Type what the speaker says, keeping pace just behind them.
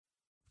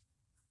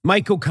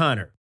Mike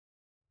O'Connor,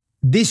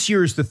 this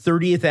year is the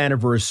 30th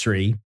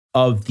anniversary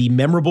of the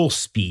memorable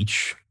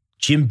speech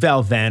Jim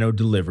Valvano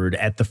delivered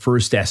at the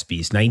first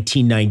ESPYs,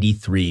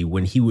 1993,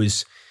 when he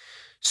was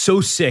so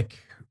sick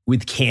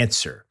with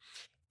cancer.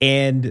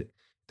 And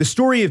the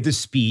story of the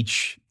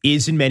speech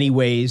is in many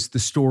ways the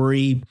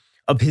story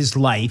of his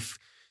life,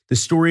 the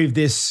story of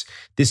this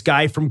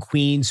guy from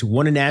Queens who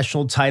won a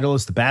national title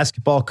as the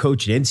basketball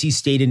coach at NC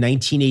State in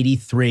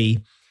 1983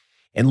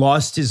 and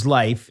lost his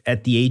life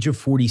at the age of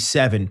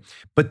 47.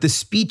 But the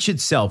speech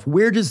itself,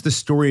 where does the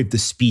story of the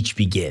speech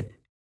begin?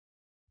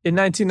 In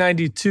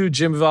 1992,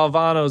 Jim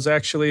Valvano is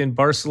actually in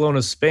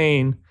Barcelona,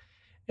 Spain.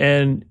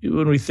 And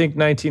when we think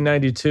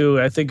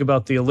 1992, I think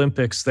about the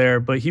Olympics there,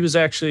 but he was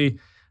actually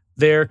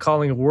there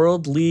calling a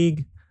World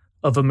League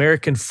of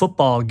American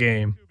Football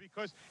game.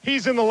 Because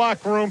he's in the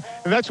locker room,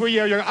 and that's where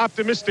you're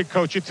optimistic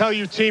coach. You tell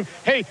your team,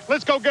 hey,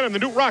 let's go get him. The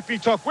Newt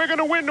Rockne talk. We're going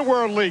to win the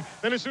World League.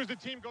 Then as soon as the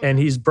team goes... And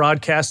he's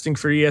broadcasting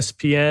for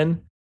ESPN.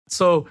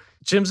 So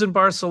Jim's in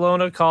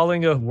Barcelona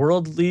calling a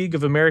World League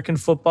of American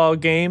Football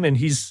game, and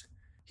he's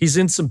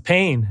in some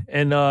pain.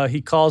 And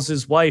he calls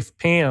his wife,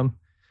 Pam,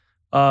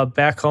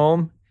 back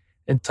home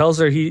and tells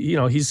her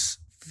he's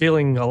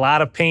feeling a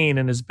lot of pain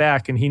in his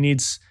back and he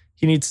needs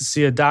to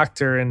see a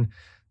doctor. And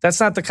that's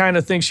not the kind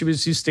of thing she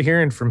was used to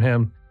hearing from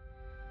him.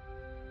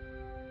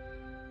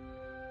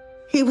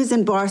 He was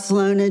in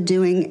Barcelona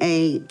doing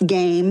a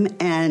game,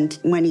 and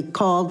when he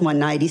called one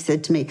night, he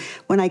said to me,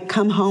 when I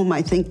come home,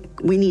 I think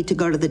we need to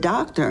go to the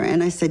doctor.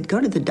 And I said, go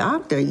to the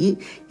doctor? You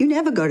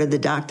never go to the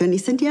doctor. And he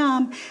said,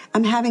 yeah,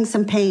 I'm having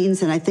some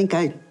pains, and I think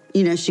I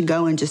should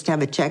go and just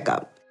have a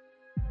checkup.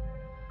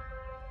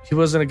 He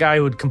wasn't a guy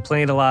who would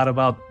complain a lot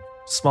about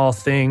small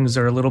things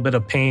or a little bit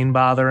of pain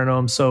bothering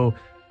him, so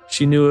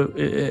she knew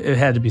it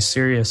had to be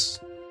serious.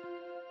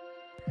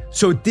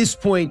 So at this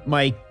point,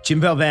 Mike,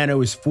 Jim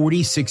Valvano is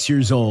 46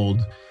 years old.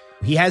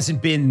 He hasn't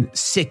been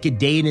sick a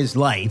day in his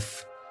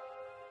life.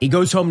 He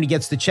goes home and he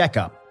gets the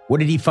checkup. What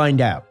did he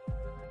find out?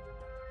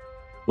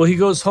 Well, he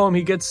goes home,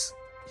 he gets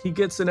an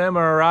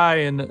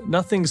MRI, and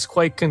nothing's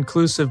quite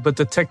conclusive, but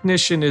the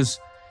technician is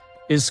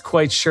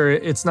quite sure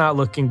it's not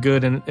looking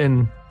good.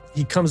 And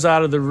he comes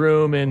out of the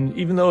room, and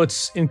even though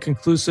it's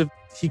inconclusive,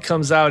 he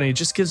comes out and he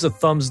just gives a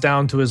thumbs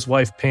down to his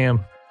wife,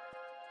 Pam.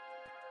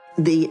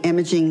 The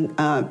imaging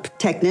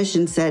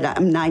technician said,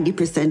 I'm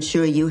 90%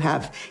 sure you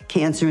have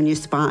cancer in your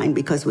spine,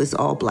 because it was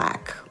all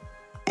black.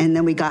 And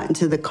then we got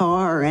into the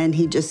car and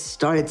he just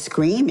started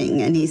screaming.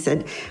 And he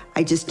said,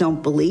 I just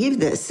don't believe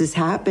this is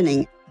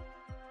happening.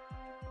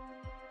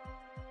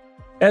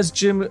 As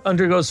Jim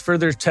undergoes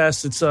further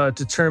tests, it's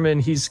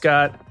determined he's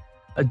got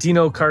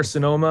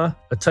adenocarcinoma,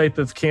 a type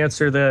of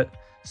cancer that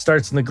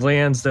starts in the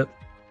glands that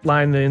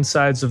line the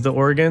insides of the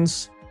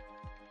organs.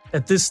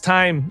 At this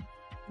time,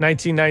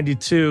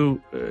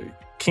 1992,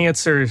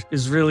 cancer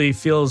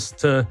feels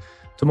to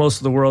most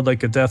of the world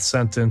like a death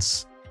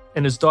sentence.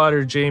 And his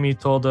daughter, Jamie,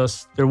 told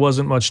us there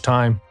wasn't much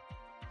time.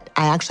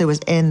 I actually was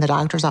in the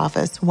doctor's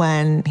office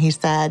when he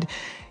said,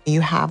 you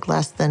have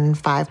less than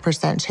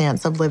 5%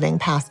 chance of living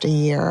past a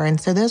year.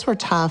 And so those were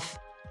tough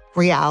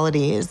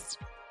realities.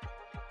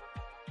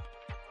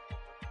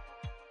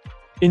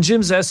 In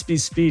Jim's ESPY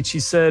speech, he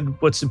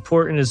said what's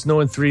important is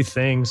knowing three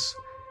things: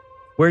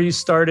 where you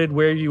started,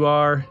 where you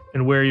are,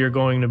 and where you're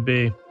going to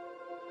be.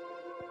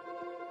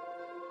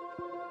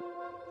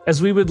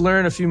 As we would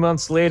learn a few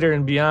months later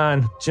and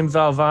beyond, Jim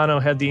Valvano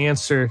had the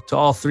answer to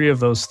all three of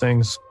those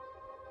things.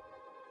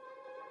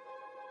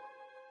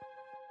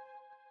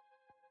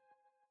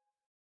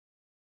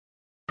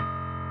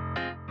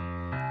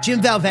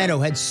 Jim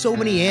Valvano had so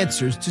many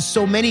answers to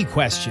so many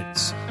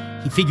questions.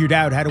 He figured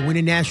out how to win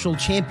a national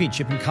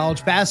championship in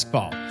college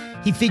basketball.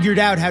 He figured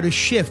out how to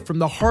shift from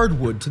the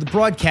hardwood to the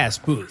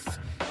broadcast booth.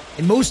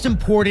 And most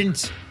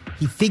important,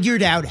 he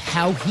figured out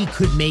how he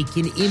could make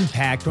an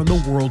impact on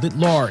the world at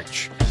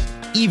large,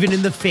 even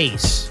in the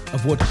face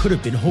of what could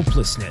have been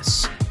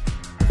hopelessness.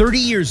 30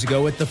 years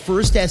ago at the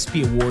first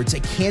ESPY Awards,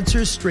 a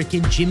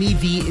cancer-stricken Jimmy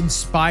V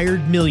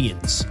inspired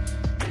millions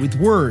with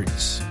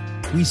words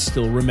we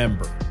still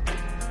remember.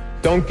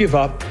 Don't give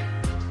up.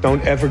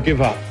 Don't ever give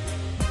up.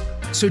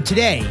 So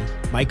today,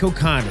 Mike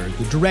O'Connor,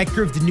 the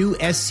director of the new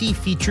SC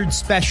featured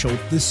special,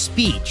 The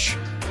Speech,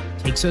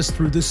 takes us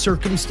through the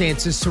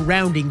circumstances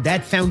surrounding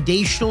that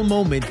foundational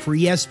moment for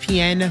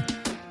ESPN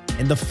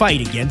and the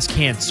fight against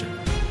cancer.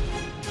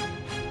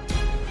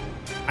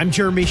 I'm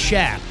Jeremy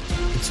Schaap.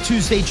 It's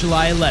Tuesday,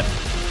 July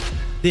 11th.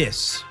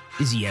 This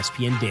is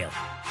ESPN Daily.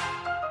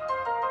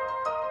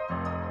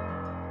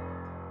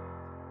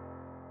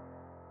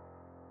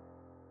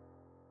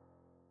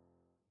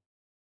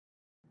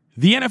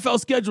 The NFL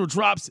schedule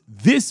drops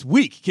this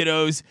week,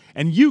 kiddos,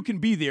 and you can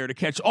be there to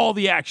catch all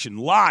the action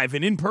live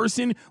and in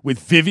person with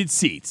Vivid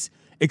Seats.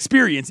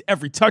 Experience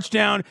every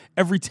touchdown,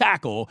 every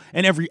tackle,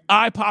 and every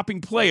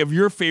eye-popping play of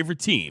your favorite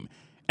team.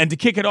 And to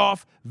kick it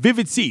off,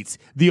 Vivid Seats,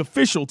 the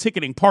official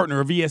ticketing partner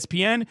of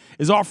ESPN,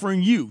 is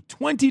offering you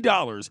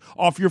 $20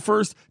 off your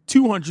first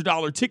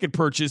 $200 ticket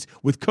purchase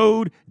with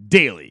code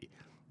DAILY.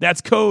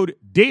 That's code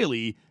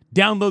DAILY,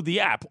 Download the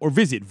app or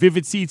visit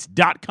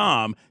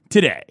vividseats.com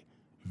today.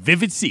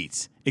 Vivid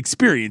Seats.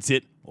 Experience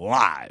it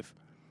live.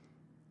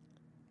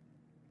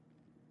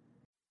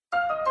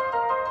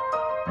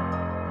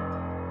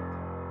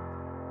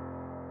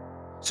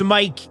 So,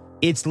 Mike,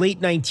 it's late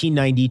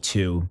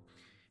 1992.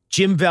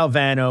 Jim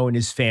Valvano and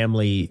his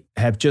family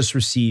have just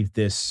received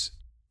this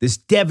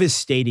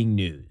devastating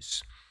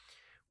news.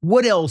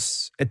 What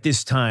else at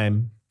this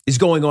time is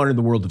going on in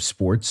the world of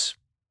sports?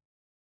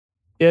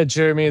 Yeah,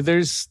 Jeremy,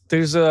 there's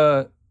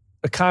a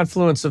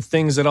confluence of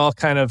things that all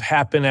kind of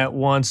happen at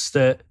once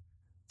that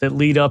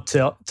lead up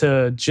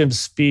to Jim's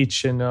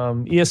speech. And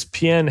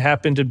ESPN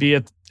happened to be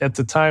at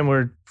the time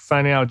we're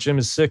finding out Jim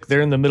is sick. They're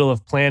in the middle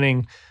of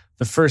planning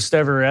the first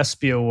ever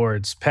ESPY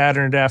Awards,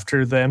 patterned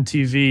after the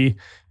MTV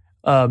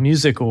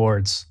Music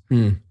Awards,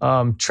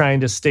 trying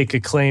to stake a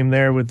claim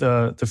there with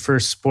the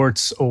first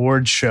sports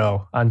awards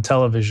show on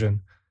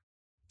television.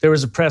 There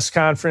was a press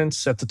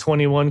conference at the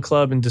 21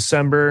 Club in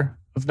December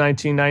of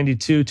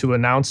 1992 to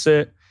announce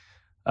it.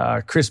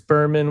 Chris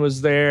Berman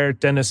was there.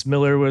 Dennis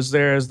Miller was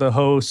there as the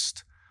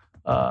host.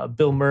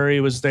 Bill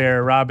Murray was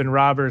there. Robin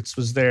Roberts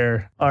was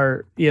there.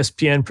 Our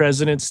ESPN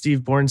president,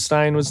 Steve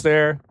Bornstein, was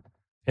there.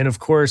 And of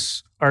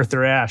course,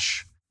 Arthur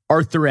Ashe.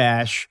 Arthur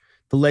Ashe,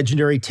 the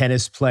legendary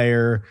tennis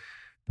player,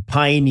 the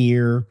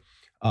pioneer,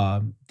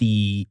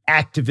 the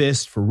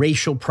activist for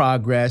racial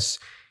progress.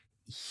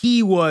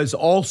 He was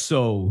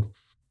also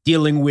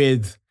dealing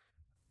with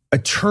a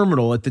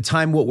terminal, at the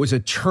time, what was a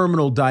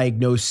terminal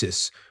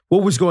diagnosis.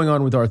 What was going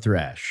on with Arthur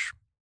Ashe?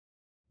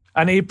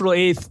 On April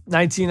 8th,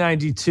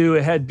 1992,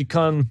 it had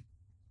become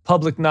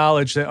public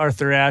knowledge that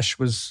Arthur Ashe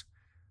was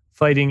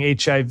fighting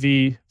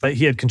HIV that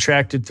he had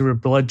contracted through a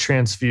blood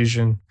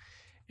transfusion.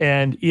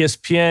 And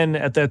ESPN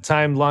at that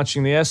time,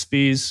 launching the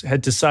ESPYs,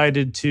 had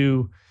decided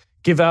to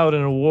give out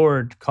an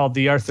award called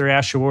the Arthur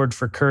Ashe Award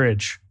for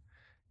Courage.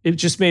 It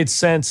just made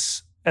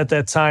sense at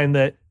that time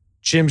that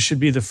Jim should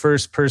be the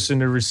first person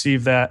to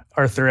receive that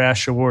Arthur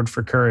Ashe Award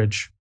for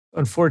Courage.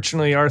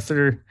 Unfortunately,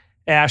 Arthur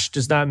Ashe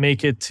does not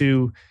make it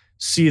to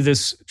see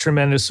this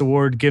tremendous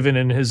award given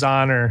in his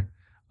honor.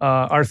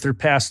 Arthur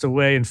passed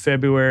away in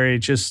February,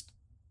 just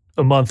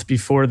a month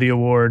before the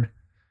award,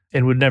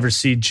 and would never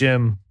see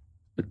Jim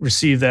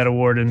receive that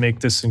award and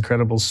make this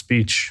incredible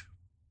speech.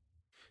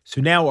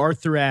 So now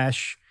Arthur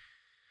Ashe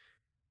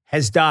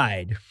has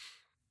died,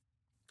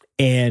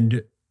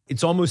 and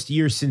it's almost a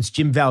year since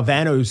Jim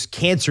Valvano's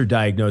cancer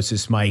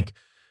diagnosis, Mike.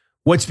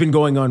 What's been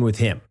going on with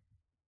him?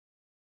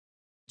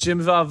 Jim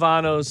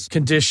Valvano's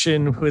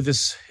condition with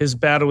his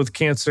battle with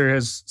cancer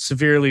has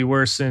severely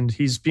worsened.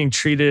 He's being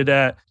treated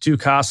at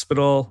Duke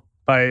Hospital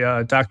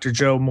by Dr.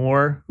 Joe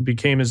Moore, who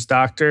became his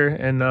doctor.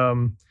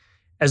 And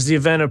as the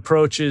event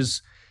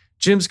approaches,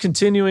 Jim's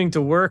continuing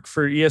to work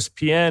for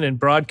ESPN and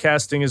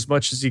broadcasting as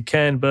much as he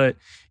can, but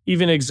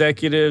even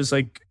executives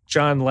like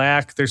John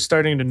Lack, they're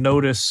starting to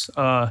notice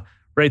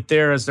right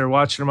there as they're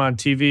watching him on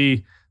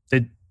TV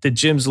that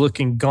Jim's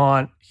looking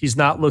gaunt. He's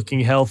not looking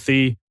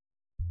healthy.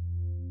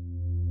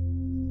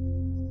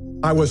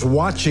 I was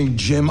watching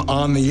Jim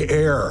on the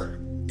air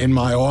in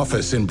my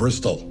office in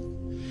Bristol,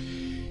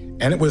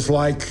 and it was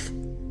like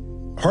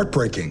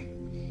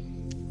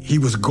heartbreaking. He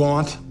was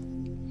gaunt.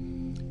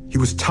 He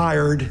was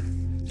tired.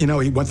 You know,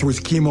 he went through his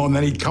chemo and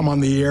then he'd come on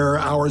the air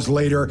hours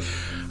later.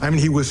 I mean,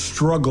 he was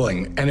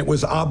struggling, and it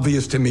was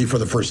obvious to me for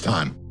the first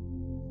time.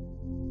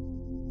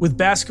 With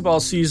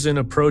basketball season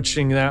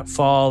approaching that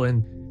fall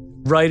and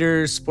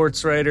writers,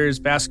 sports writers,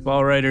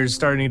 basketball writers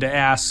starting to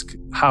ask,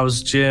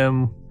 how's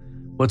Jim?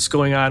 What's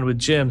going on with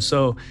Jim?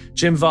 So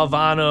Jim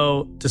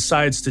Valvano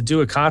decides to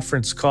do a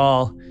conference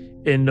call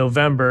in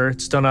November.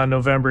 It's done on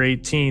November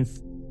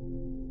 18th.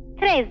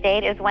 Today's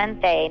date is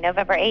Wednesday,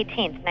 November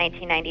 18th,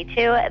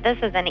 1992. This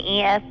is an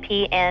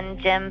ESPN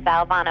Jim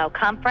Valvano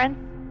conference.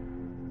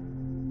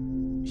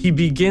 He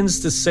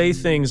begins to say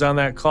things on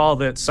that call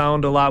that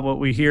sound a lot what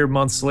we hear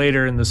months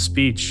later in the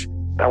speech.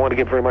 I want to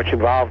get very much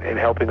involved in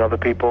helping other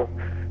people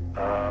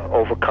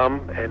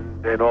overcome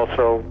and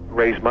also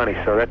raise money.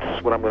 So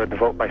that's what I'm going to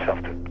devote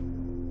myself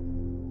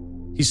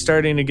to. He's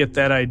starting to get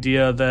that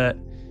idea that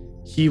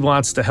he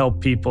wants to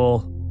help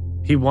people.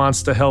 He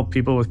wants to help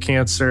people with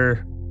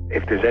cancer.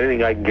 If there's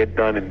anything I can get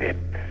done in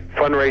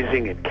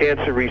fundraising and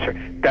cancer research,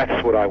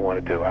 that's what I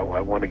want to do.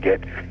 I want to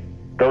get,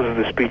 those are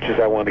the speeches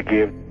I want to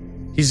give.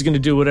 He's going to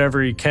do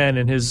whatever he can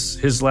in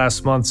his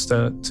last months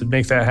to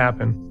make that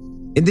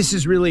happen. And this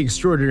is really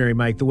extraordinary,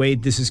 Mike, the way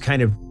this is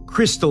kind of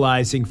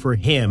crystallizing for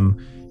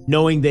him,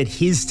 knowing that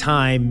his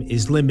time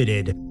is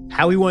limited,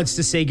 how he wants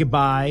to say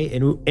goodbye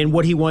and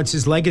what he wants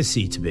his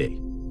legacy to be.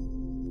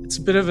 It's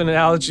a bit of an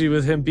analogy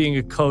with him being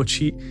a coach.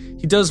 He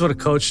does what a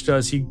coach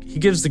does. He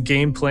gives the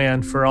game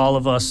plan for all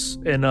of us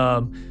and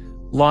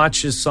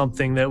launches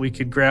something that we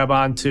could grab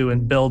onto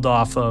and build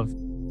off of.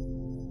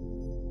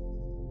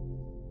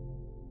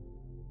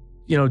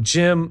 You know,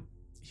 Jim,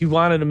 he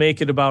wanted to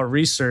make it about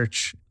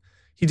research.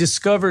 He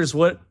discovers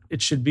what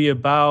it should be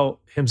about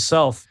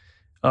himself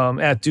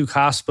at Duke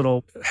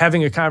Hospital,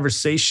 having a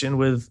conversation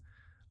with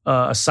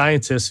a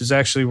scientist who's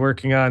actually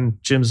working on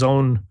Jim's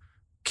own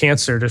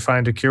cancer to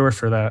find a cure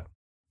for that.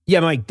 Yeah,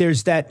 Mike,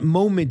 there's that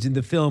moment in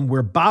the film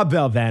where Bob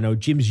Valvano,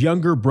 Jim's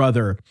younger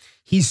brother,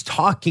 he's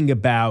talking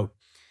about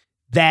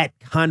that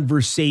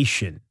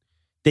conversation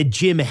that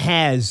Jim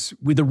has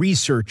with a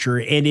researcher,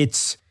 and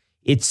it's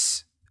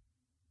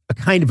a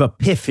kind of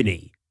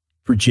epiphany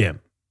for Jim.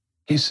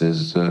 He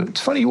says,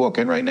 it's funny you walk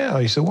in right now.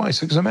 He said, why? He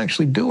said, because I'm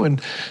actually doing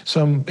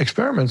some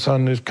experiments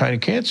on this kind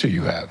of cancer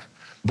you have.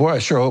 Boy, I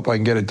sure hope I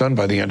can get it done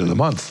by the end of the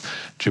month.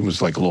 Jim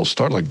was like a little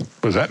startled, like,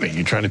 what does that mean?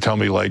 You trying to tell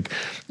me, like,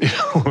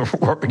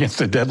 we're up against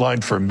the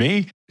deadline for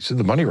me? He said,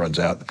 the money runs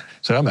out. I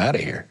said, I'm out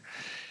of here.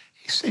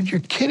 He said, you're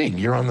kidding.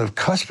 You're on the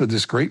cusp of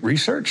this great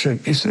research. And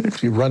he said,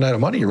 if you run out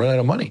of money, you run out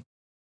of money.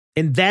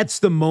 And that's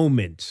the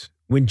moment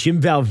when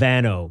Jim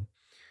Valvano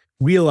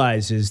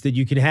realizes that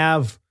you can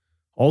have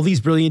all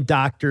these brilliant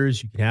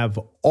doctors, you can have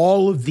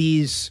all of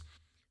these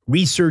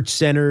research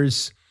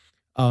centers,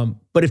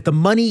 but if the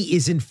money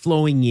isn't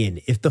flowing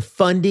in, if the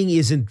funding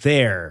isn't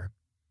there,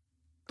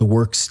 the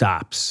work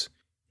stops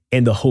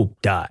and the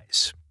hope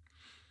dies.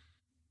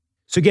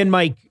 So again,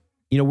 Mike,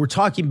 we're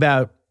talking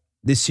about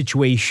this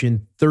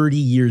situation 30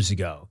 years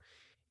ago,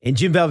 and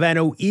Jim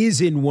Valvano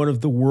is in one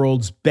of the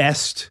world's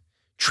best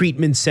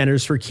treatment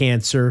centers for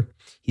cancer.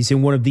 He's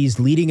in one of these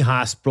leading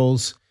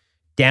hospitals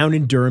down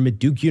in Durham at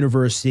Duke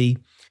University.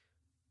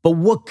 But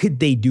what could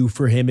they do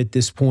for him at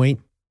this point?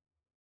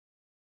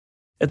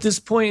 At this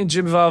point in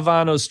Jim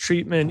Valvano's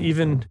treatment,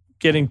 even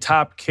getting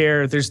top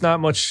care, there's not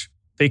much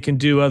they can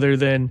do other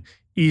than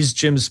ease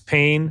Jim's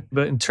pain.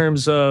 But in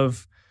terms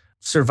of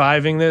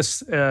surviving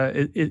this,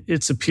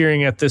 it's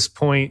appearing at this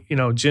point,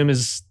 Jim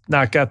has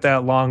not got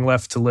that long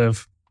left to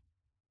live.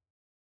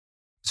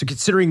 So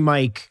considering,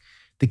 Mike,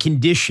 the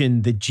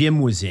condition that Jim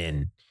was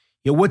in,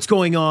 what's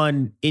going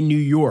on in New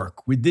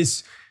York with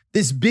this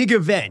big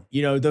event,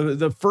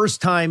 the first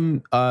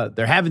time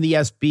they're having the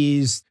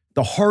ESPYs,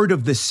 the heart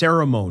of the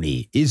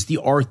ceremony is the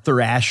Arthur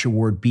Ashe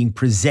Award being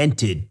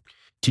presented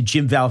to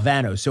Jim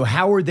Valvano. So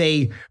how are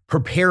they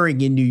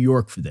preparing in New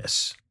York for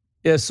this?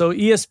 Yeah, so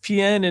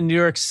ESPN in New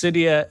York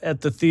City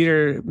at the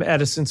theater,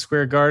 Madison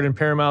Square Garden,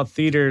 Paramount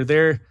Theater,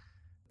 they're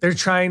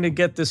trying to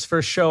get this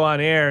first show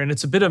on air, and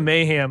it's a bit of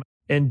mayhem.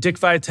 And Dick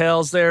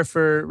Vitale's there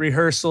for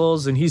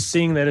rehearsals, and he's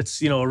seeing that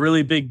it's, a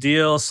really big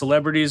deal.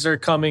 Celebrities are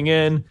coming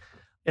in.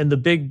 And the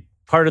big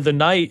part of the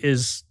night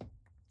is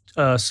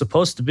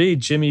supposed to be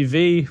Jimmy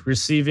V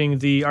receiving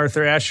the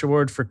Arthur Ashe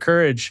Award for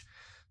Courage.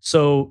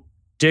 So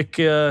Dick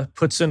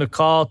puts in a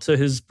call to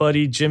his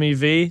buddy Jimmy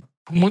V.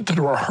 I went to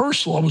the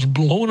rehearsal. I was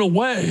blown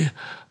away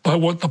by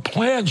what the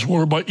plans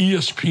were by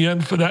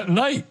ESPN for that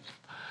night.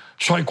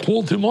 So I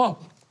called him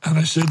up and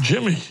I said,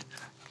 Jimmy,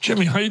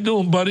 how you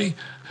doing, buddy?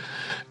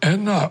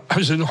 And I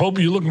said, I hope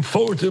you're looking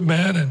forward to it,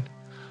 man. And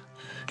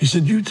he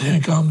said, you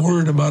think I'm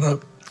worried about an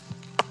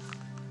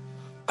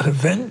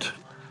event?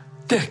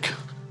 Dick,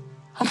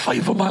 I'm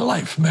fighting for my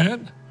life,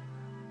 man.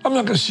 I'm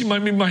not going to see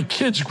my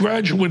kids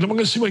graduate. I'm not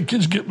going to see my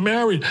kids get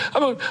married.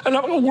 I'm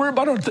not going to worry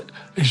about it.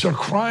 He started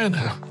crying.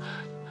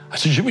 I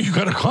said, Jimmy, you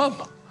got to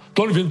come.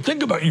 Don't even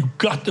think about it. You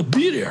got to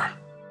be there.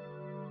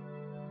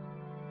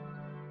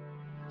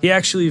 He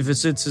actually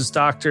visits his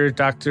doctor,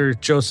 Dr.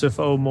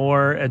 Joseph O.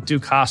 Moore at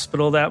Duke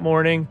Hospital that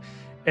morning.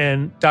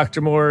 And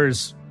Dr. Moore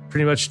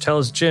pretty much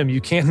tells Jim, you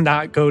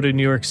cannot go to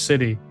New York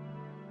City.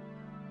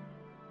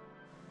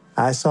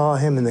 I saw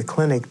him in the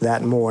clinic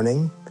that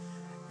morning,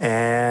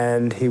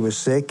 and he was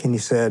sick, and he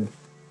said,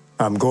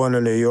 I'm going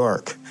to New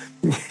York.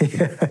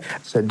 I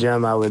said,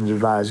 Jim, I would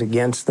advise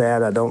against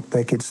that. I don't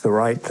think it's the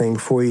right thing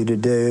for you to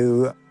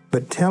do.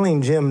 But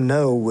telling Jim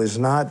no was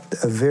not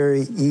a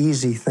very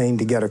easy thing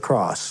to get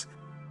across.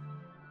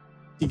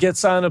 He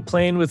gets on a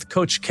plane with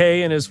Coach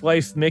K and his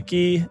wife,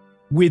 Mickey.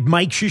 With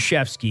Mike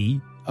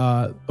Krzyzewski,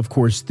 of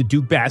course, the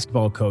Duke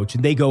basketball coach,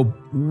 and they go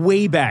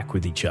way back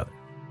with each other.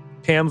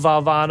 Pam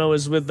Valvano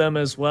is with them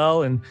as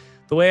well. And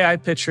the way I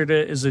pictured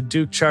it is a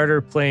Duke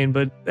charter plane.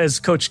 But as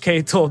Coach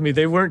K told me,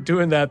 they weren't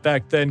doing that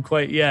back then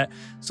quite yet.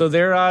 So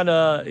they're on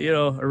a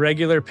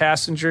regular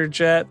passenger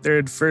jet. They're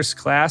in first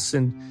class,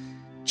 and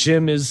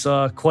Jim is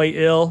quite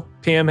ill.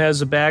 Pam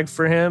has a bag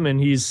for him, and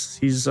he's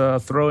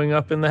throwing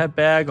up in that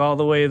bag all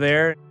the way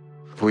there.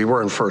 We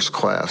were in first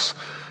class,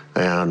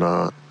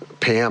 and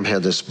Pam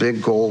had this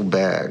big gold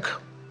bag.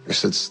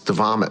 It's the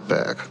vomit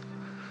bag.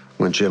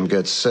 When Jim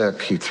gets sick,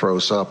 he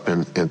throws up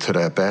into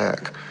that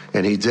bag.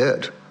 And he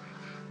did.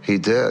 He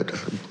did.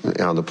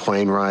 On the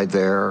plane ride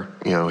there,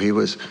 he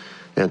was,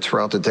 and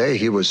throughout the day,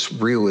 he was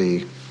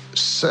really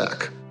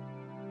sick.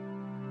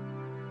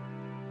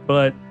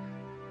 But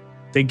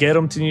they get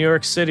him to New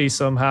York City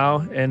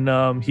somehow,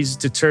 and he's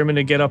determined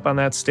to get up on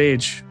that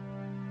stage.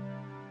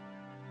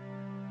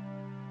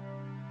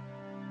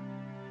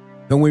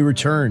 When we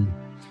return,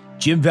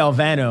 Jim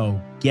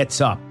Valvano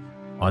gets up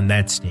on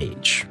that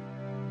stage.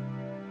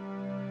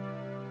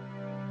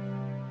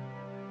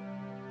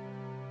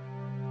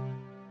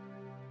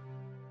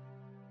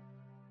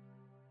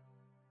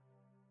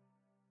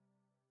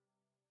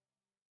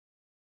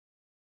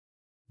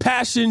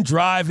 Passion,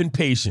 drive, and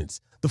patience.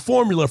 The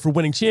formula for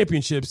winning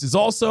championships is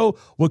also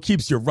what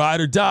keeps your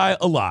ride or die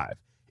alive.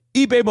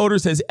 eBay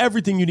Motors has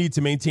everything you need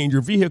to maintain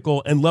your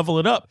vehicle and level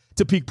it up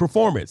to peak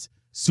performance.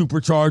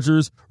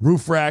 Superchargers,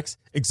 roof racks,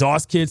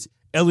 exhaust kits,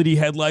 LED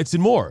headlights,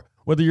 and more.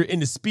 Whether you're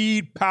into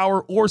speed,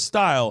 power, or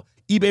style,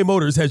 eBay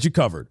Motors has you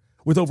covered.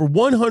 With over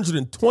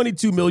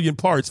 122 million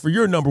parts for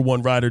your number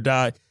one ride or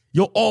die,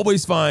 you'll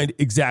always find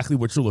exactly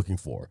what you're looking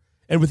for.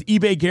 And with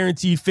eBay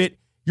Guaranteed Fit,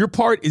 your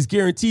part is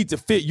guaranteed to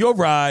fit your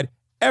ride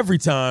every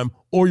time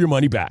or your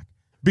money back.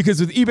 Because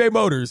with eBay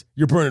Motors,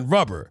 you're burning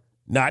rubber,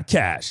 not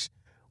cash.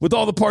 With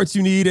all the parts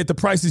you need at the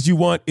prices you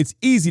want, it's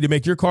easy to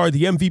make your car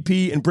the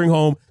MVP and bring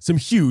home some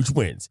huge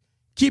wins.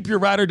 Keep your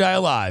ride or die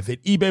alive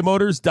at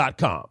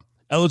ebaymotors.com.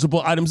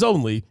 Eligible items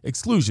only.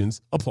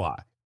 Exclusions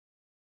apply.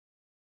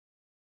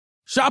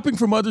 Shopping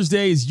for Mother's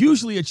Day is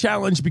usually a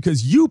challenge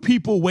because you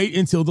people wait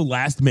until the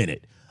last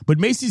minute. But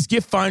Macy's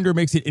Gift Finder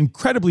makes it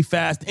incredibly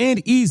fast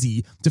and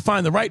easy to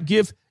find the right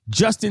gift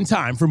just in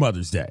time for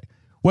Mother's Day.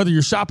 Whether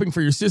you're shopping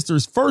for your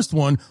sister's first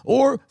one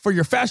or for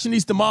your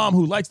fashionista mom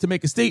who likes to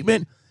make a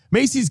statement,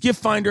 Macy's Gift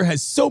Finder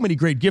has so many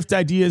great gift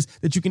ideas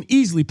that you can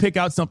easily pick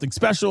out something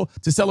special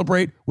to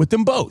celebrate with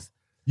them both.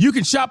 You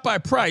can shop by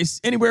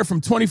price anywhere from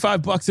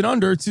 $25 and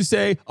under to,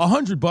 say,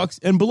 $100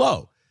 and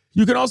below.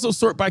 You can also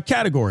sort by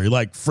category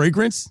like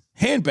fragrance,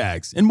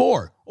 handbags, and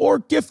more, or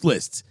gift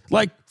lists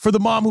like for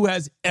the mom who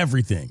has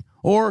everything,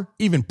 or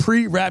even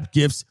pre-wrapped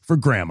gifts for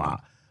grandma.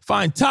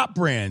 Find top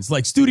brands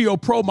like Studio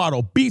Pro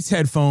Model Beats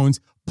headphones,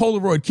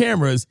 Polaroid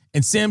cameras,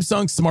 and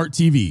Samsung smart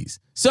TVs.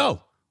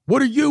 So,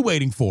 what are you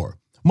waiting for?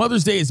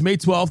 Mother's Day is May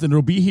 12th, and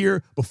it'll be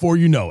here before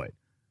you know it.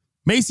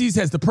 Macy's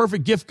has the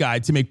perfect gift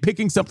guide to make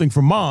picking something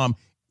for mom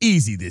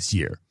easy this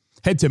year.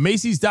 Head to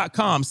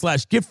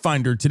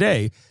Macys.com/giftfinder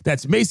today.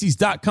 That's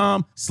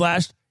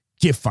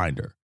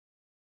Macys.com/giftfinder.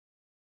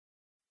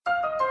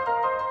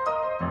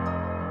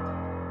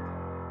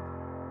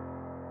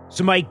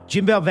 So, Mike,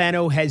 Jim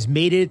Valvano has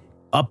made it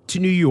up to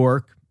New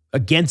York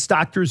against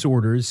doctor's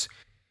orders.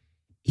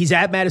 He's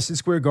at Madison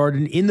Square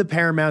Garden in the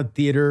Paramount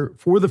Theater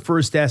for the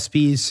first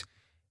ESPYs.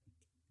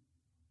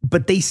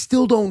 But they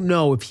still don't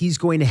know if he's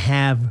going to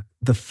have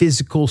the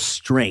physical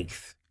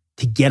strength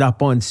to get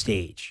up on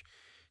stage,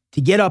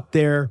 to get up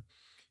there,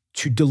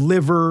 to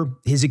deliver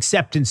his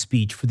acceptance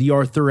speech for the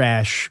Arthur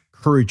Ashe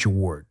Courage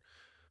Award.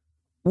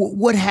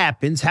 What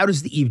happens? How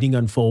does the evening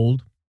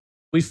unfold?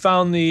 We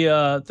found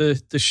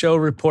the show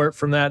report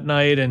from that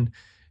night, and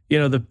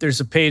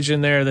there's a page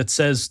in there that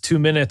says 2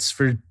 minutes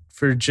for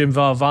Jim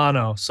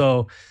Valvano.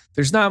 So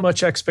there's not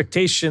much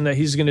expectation that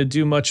he's going to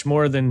do much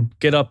more than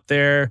get up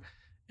there,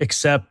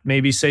 except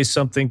maybe say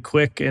something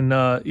quick and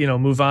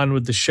move on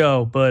with the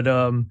show. But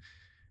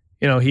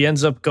he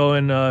ends up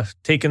going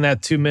taking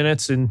that 2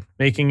 minutes and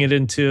making it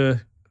into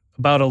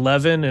about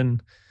 11,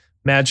 and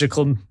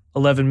magical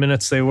 11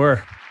 minutes they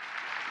were.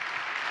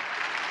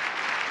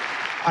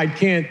 I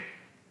can't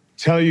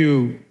tell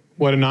you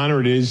what an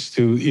honor it is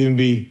to even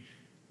be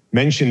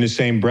mentioned in the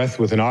same breath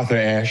with an Arthur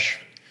Ashe.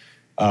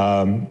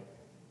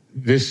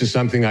 This is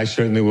something I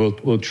certainly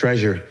will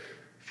treasure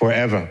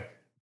forever.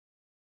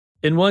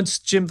 And once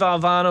Jim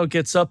Valvano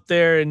gets up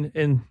there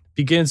and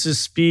begins his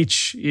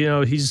speech,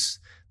 he's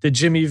the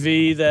Jimmy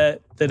V that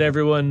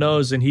everyone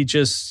knows, and he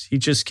just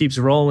keeps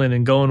rolling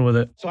and going with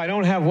it. So I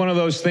don't have one of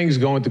those things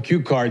going to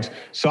cue cards.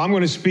 So I'm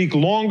going to speak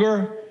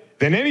longer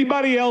than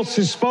anybody else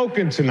has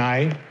spoken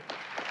tonight.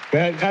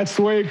 That's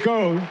the way it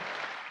goes.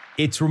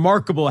 It's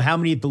remarkable how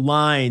many of the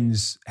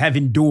lines have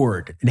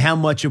endured and how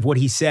much of what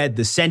he said,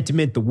 the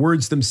sentiment, the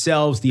words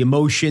themselves, the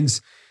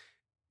emotions,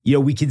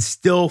 we can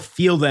still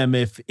feel them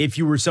if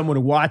you were someone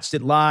who watched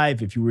it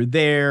live, if you were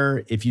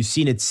there, if you've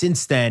seen it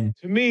since then.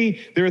 To me,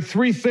 there are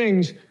 3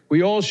 things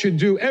we all should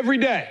do every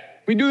day.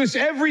 We do this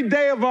every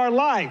day of our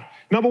life.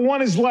 Number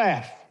 1 is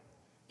laugh.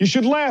 You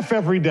should laugh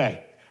every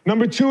day.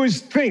 Number 2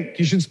 is think.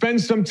 You should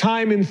spend some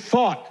time in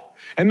thought.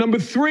 And number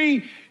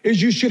 3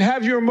 is you should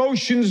have your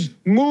emotions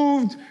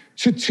moved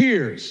to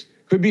tears.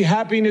 Could be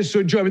happiness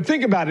or joy. But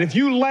think about it. If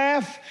you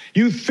laugh,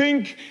 you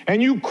think,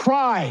 and you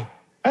cry,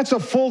 that's a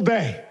full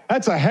day.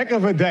 That's a heck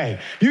of a day.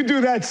 You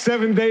do that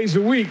 7 days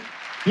a week,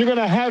 you're going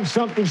to have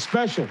something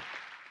special.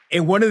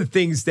 And one of the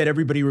things that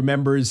everybody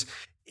remembers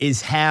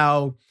is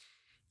how,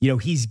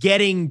 he's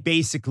getting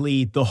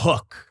basically the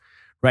hook,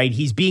 right?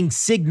 He's being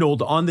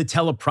signaled on the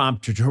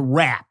teleprompter to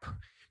rap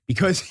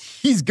because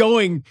he's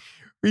blown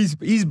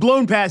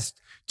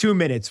past 2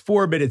 minutes,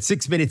 4 minutes,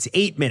 6 minutes,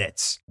 8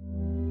 minutes.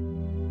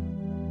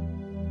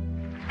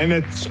 And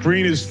that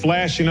screen is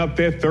flashing up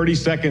there 30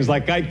 seconds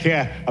like I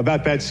care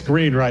about that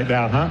screen right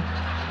now, huh?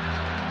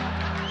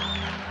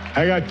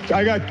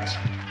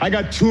 I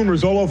got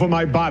tumors all over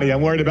my body.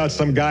 I'm worried about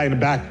some guy in the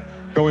back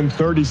going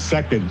 30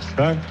 seconds,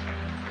 huh?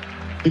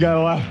 You got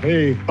a lot.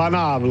 Hey,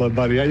 banabla,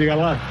 buddy. You got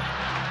a lot.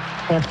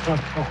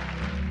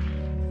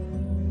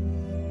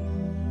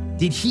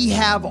 Did he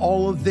have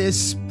all of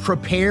this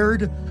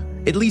prepared,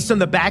 at least on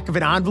the back of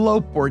an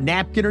envelope or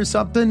napkin or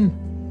something?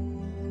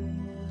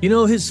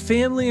 His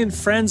family and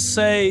friends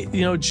say,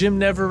 Jim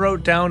never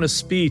wrote down a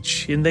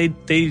speech, and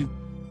they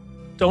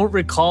don't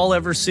recall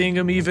ever seeing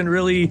him even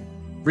really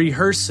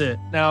rehearse it.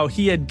 Now,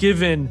 he had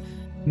given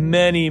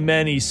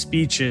many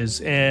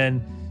speeches,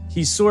 and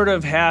he sort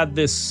of had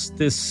this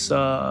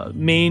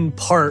main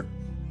part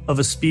of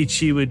a speech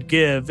he would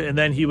give, and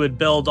then he would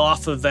build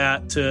off of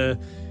that to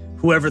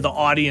whoever the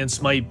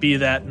audience might be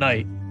that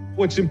night.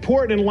 What's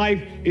important in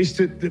life is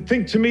to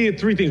think, to me, of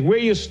three things: where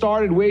you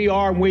started, where you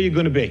are, and where you're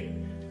going to be.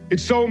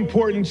 It's so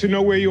important to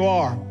know where you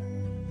are.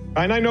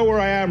 And I know where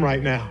I am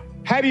right now.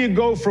 How do you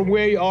go from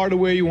where you are to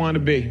where you want to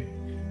be?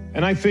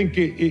 And I think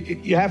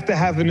you have to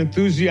have an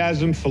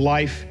enthusiasm for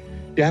life.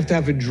 You have to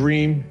have a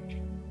dream,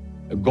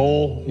 a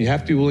goal. You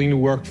have to be willing to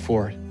work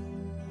for it.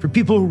 For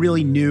people who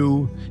really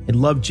knew and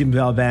loved Jim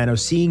Valvano,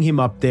 seeing him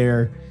up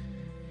there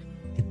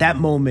at that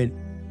moment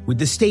with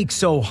the stakes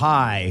so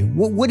high,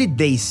 what did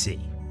they see?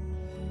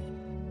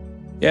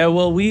 Yeah,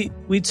 well, we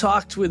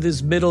talked with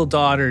his middle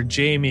daughter,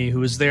 Jamie, who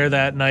was there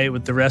that night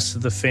with the rest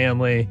of the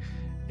family.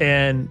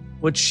 And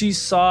what she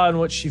saw and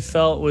what she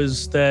felt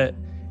was that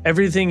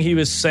everything he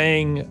was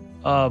saying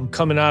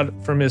coming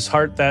out from his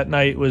heart that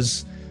night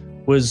was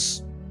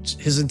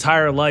his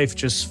entire life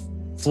just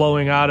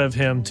flowing out of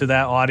him to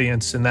that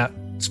audience in that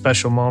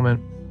special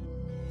moment.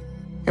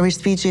 Every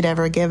speech he'd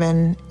ever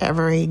given,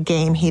 every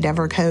game he'd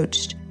ever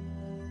coached,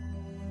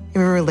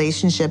 every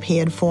relationship he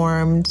had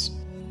formed,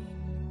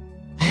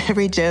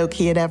 every joke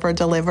he had ever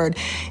delivered,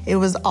 it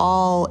was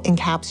all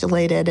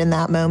encapsulated in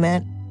that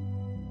moment.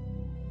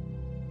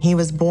 He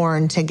was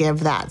born to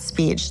give that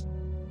speech.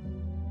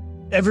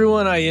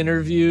 Everyone I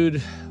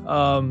interviewed,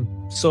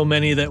 so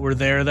many that were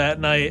there that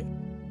night,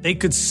 they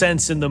could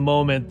sense in the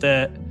moment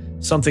that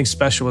something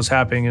special was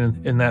happening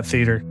in that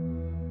theater.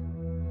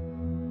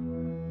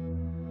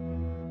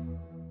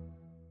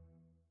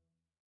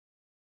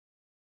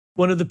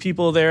 One of the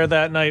people there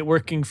that night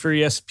working for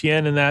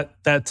ESPN in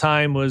that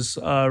time was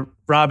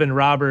Robin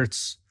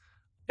Roberts.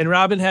 And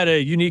Robin had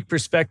a unique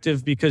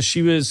perspective because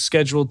she was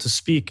scheduled to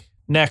speak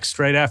next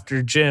right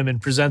after Jim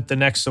and present the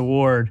next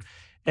award.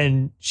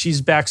 And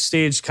she's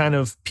backstage kind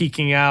of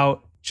peeking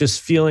out,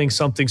 just feeling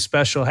something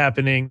special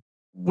happening.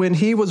 When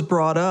he was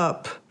brought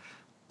up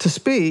to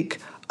speak,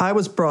 I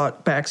was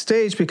brought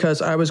backstage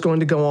because I was going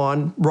to go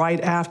on right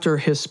after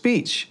his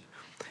speech.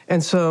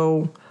 And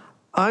so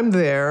I'm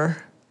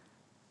there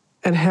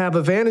and have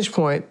a vantage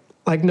point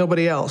like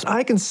nobody else.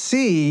 I can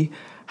see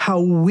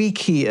how weak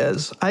he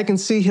is. I can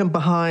see him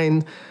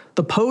behind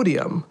the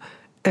podium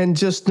and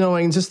just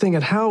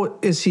thinking, how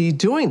is he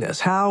doing this?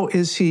 How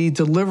is he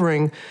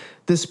delivering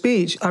this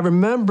speech? I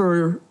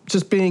remember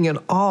just being in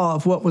awe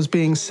of what was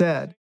being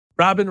said.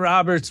 Robin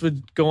Roberts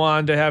would go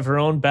on to have her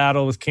own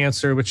battle with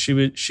cancer, which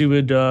she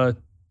would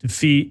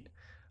defeat.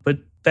 But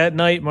that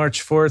night,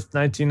 March 4th,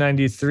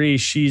 1993,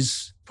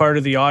 she's part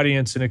of the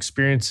audience and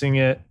experiencing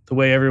it the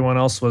way everyone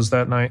else was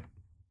that night.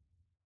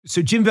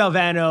 So Jim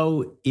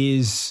Valvano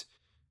is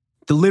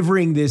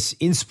delivering this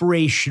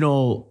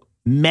inspirational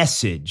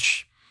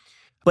message,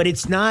 but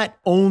it's not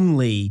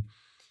only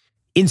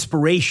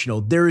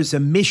inspirational. There is a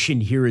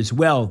mission here as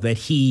well that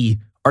he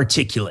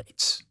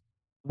articulates.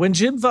 When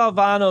Jim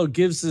Valvano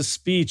gives this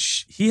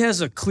speech, he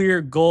has a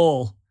clear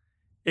goal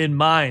in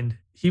mind.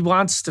 He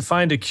wants to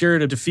find a cure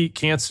to defeat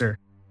cancer.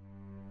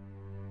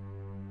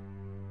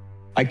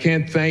 I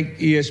can't thank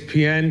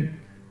ESPN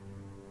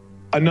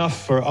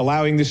enough for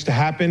allowing this to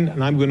happen,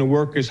 and I'm going to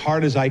work as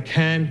hard as I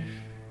can,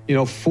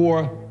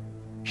 for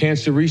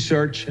cancer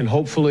research, and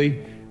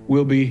hopefully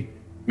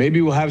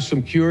maybe we'll have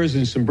some cures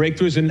and some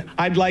breakthroughs. And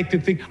I'd like to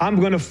think I'm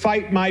going to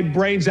fight my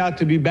brains out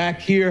to be back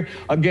here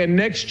again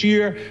next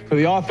year for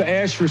the Arthur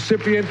Ashe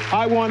recipient.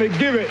 I want to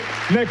give it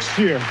next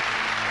year.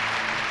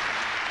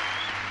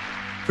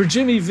 For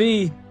Jimmy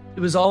V, it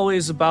was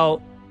always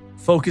about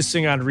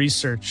focusing on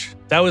research.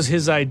 That was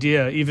his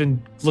idea,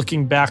 even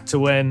looking back to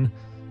when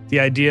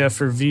the idea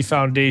for V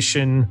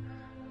Foundation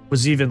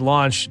was even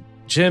launched.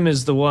 Jim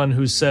is the one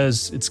who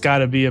says it's got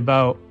to be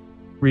about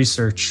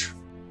research.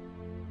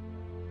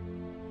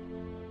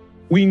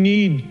 We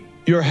need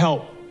your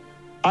help.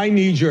 I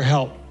need your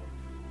help.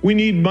 We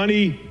need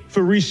money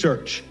for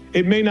research.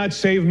 It may not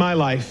save my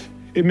life.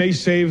 It may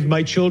save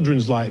my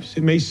children's lives.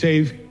 It may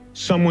save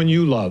someone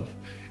you love.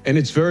 And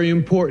it's very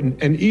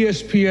important. And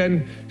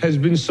ESPN has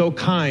been so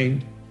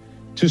kind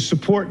to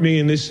support me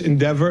in this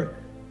endeavor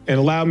and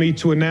allow me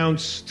to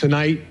announce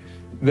tonight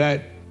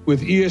that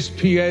with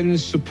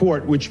ESPN's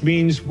support, which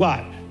means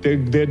what?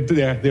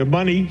 Their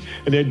money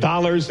and their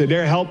dollars, and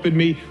they're helping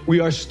me,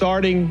 we are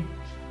starting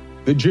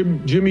the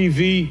Jimmy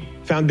V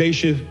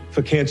Foundation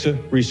for Cancer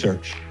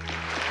Research.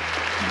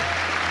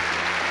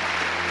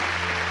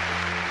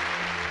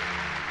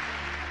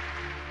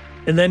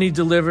 And then he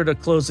delivered a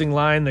closing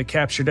line that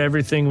captured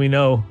everything we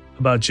know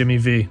about Jimmy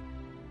V.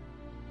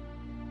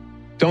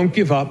 Don't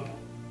give up.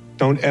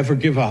 Don't ever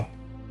give up.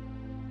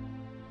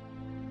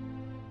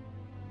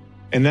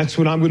 And that's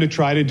what I'm going to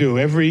try to do.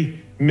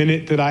 Every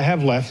minute that I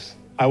have left,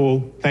 I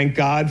will thank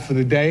God for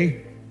the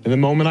day and the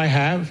moment I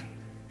have.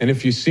 And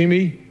if you see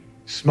me,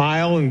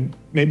 smile and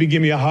maybe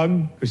give me a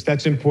hug, because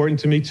that's important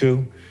to me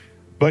too.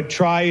 But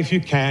try, if you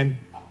can,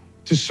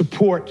 to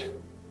support,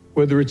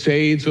 whether it's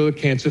AIDS or the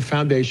Cancer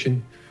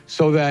Foundation,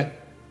 so that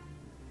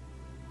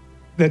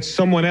that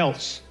someone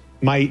else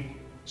might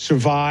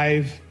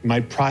survive,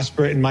 might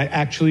prosper, and might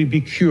actually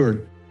be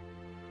cured.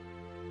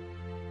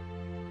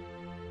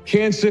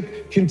 Cancer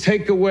can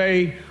take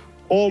away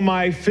all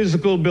my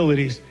physical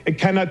abilities. It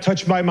cannot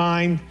touch my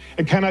mind,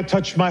 it cannot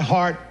touch my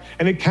heart,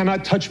 and it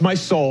cannot touch my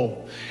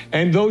soul.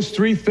 And those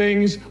three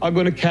things are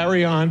going to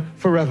carry on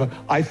forever.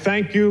 I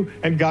thank you,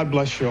 and God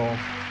bless you all.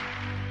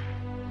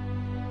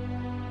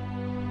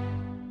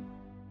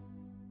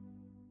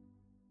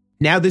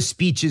 Now the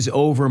speech is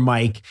over,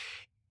 Mike,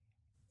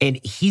 and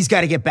he's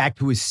got to get back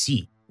to his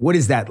seat. What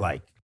is that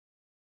like?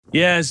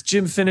 Yeah, as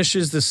Jim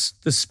finishes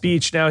the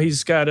speech, now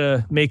he's got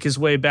to make his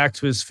way back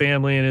to his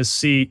family and his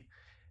seat.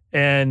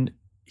 And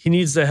he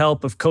needs the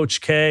help of Coach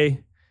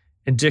K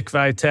and Dick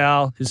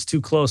Vitale, his two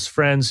close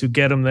friends who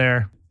get him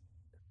there.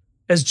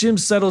 As Jim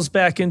settles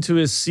back into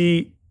his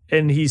seat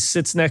and he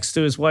sits next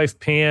to his wife,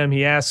 Pam,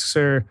 he asks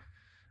her,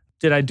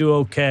 "Did I do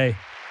okay?"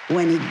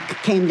 When he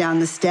came down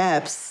the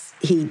steps,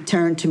 he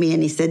turned to me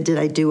and he said, "Did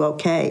I do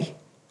okay?"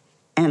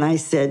 And I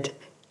said,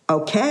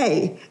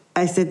 "Okay."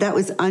 I said, "That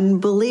was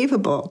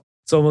unbelievable."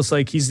 It's almost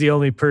like he's the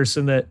only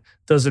person that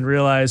doesn't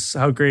realize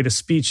how great a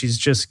speech he's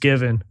just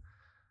given.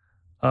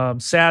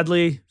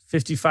 Sadly,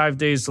 55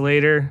 days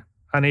later,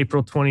 on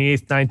April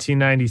 28th,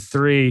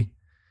 1993,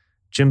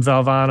 Jim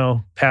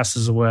Valvano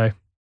passes away.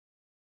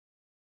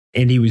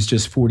 And he was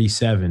just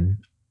 47.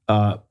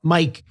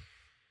 Mike,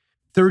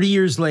 30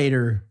 years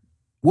later,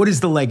 what is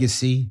the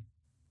legacy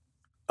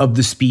of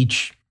the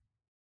speech?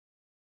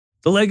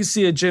 The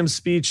legacy of Jim's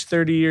speech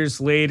 30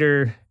 years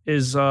later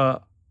is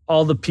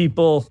all the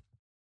people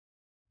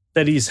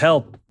that he's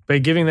helped by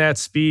giving that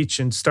speech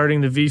and starting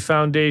the V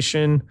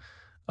Foundation.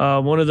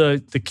 One of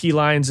the key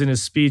lines in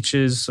his speech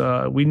is,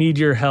 "We need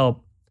your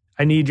help.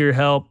 I need your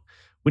help.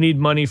 We need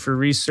money for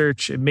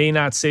research. It may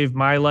not save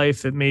my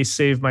life. It may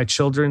save my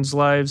children's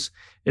lives.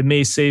 It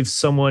may save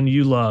someone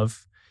you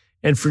love."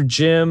 And for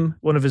Jim,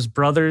 one of his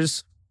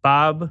brothers,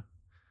 Bob,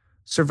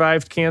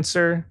 survived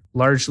cancer,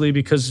 largely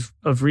because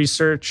of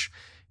research.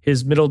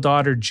 His middle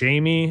daughter,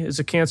 Jamie, is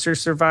a cancer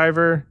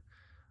survivor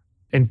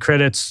and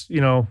credits,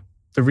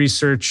 the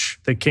research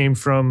that came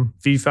from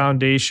V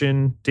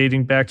Foundation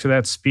dating back to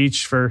that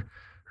speech for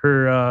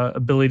her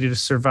ability to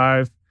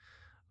survive.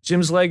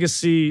 Jim's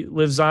legacy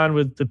lives on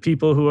with the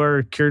people who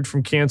are cured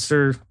from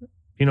cancer,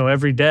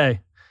 every day.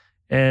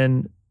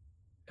 And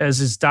as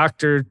his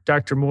doctor,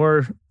 Dr.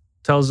 Moore,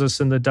 tells us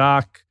in the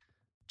doc,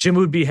 Jim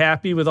would be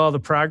happy with all the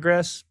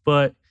progress,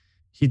 but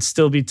he'd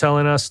still be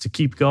telling us to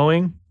keep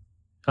going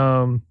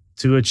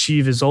to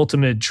achieve his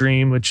ultimate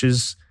dream, which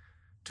is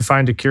to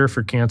find a cure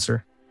for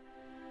cancer.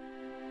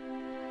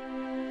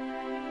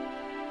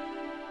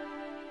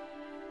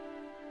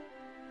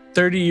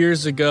 "30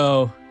 years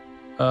ago,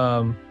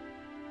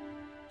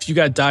 if you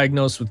got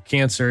diagnosed with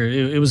cancer,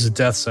 it was a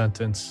death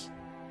sentence.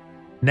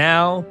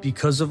 Now,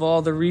 because of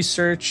all the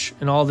research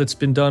and all that's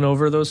been done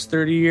over those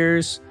 30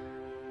 years,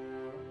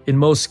 in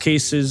most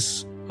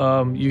cases,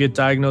 you get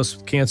diagnosed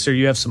with cancer,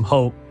 you have some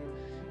hope.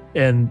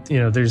 And,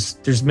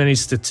 there's many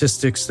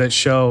statistics that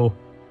show,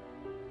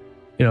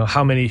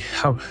 how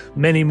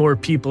many more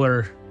people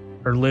are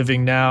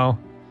living now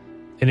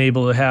and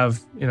able to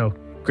have,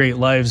 great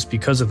lives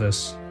because of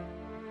this.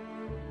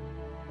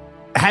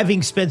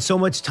 Having spent so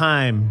much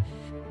time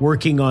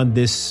working on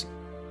this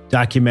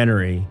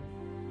documentary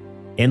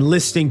and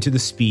listening to the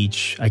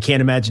speech, I can't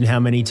imagine how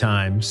many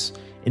times,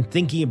 and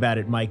thinking about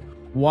it, Mike,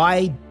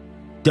 why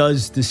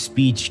does the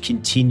speech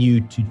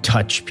continue to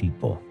touch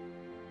people?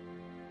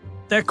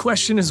 That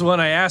question is one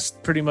I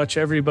asked pretty much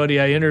everybody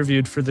I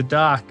interviewed for the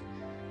doc.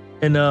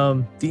 And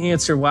the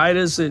answer, why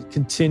does it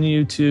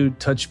continue to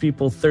touch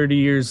people 30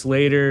 years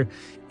later?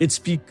 It's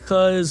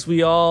because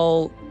we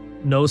all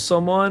know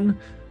someone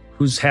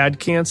who's had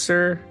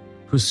cancer,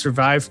 who's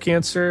survived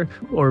cancer,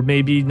 or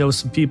maybe know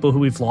some people who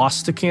we've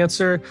lost to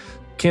cancer.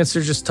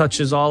 Cancer just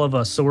touches all of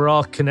us, so we're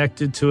all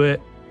connected to it.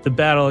 The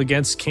battle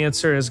against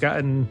cancer has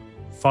gotten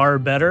far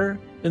better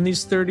in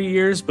these 30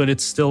 years, but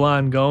it's still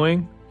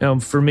ongoing.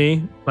 For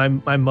me,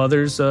 my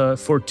mother's a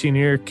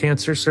 14-year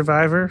cancer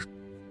survivor.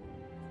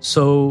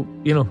 So,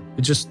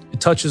 it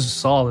touches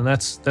us all. And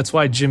that's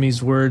why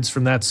Jimmy's words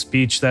from that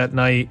speech that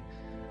night,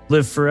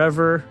 live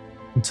forever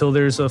until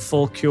there's a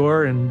full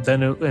cure and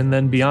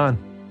then beyond.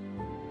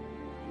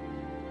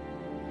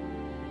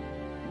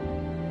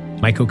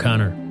 Mike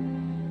O'Connor,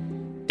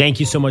 thank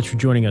you so much for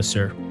joining us,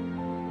 sir.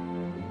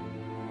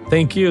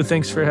 Thank you.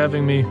 Thanks for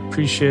having me.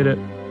 Appreciate it.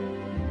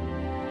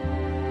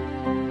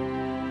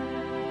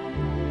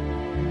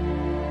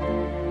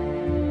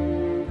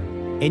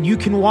 And you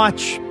can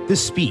watch The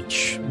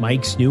Speech,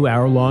 Mike's new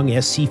hour-long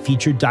SC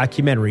featured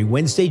documentary,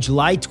 Wednesday,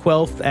 July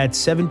 12th at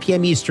 7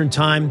 p.m. Eastern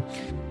Time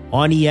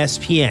on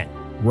ESPN,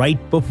 right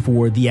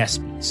before the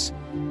ESPYs.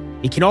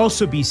 It can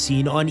also be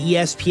seen on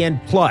ESPN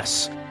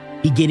Plus,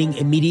 beginning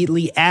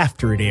immediately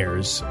after it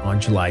airs on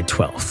July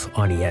 12th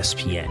on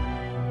ESPN.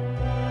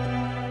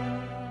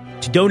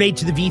 To donate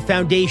to the V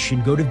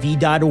Foundation, go to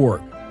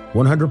v.org.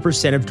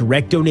 100% of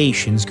direct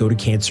donations go to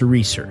cancer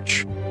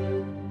research.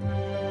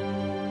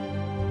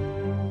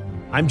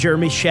 I'm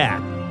Jeremy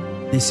Schaap.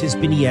 This has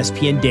been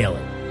ESPN Daily.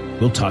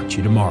 We'll talk to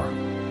you tomorrow.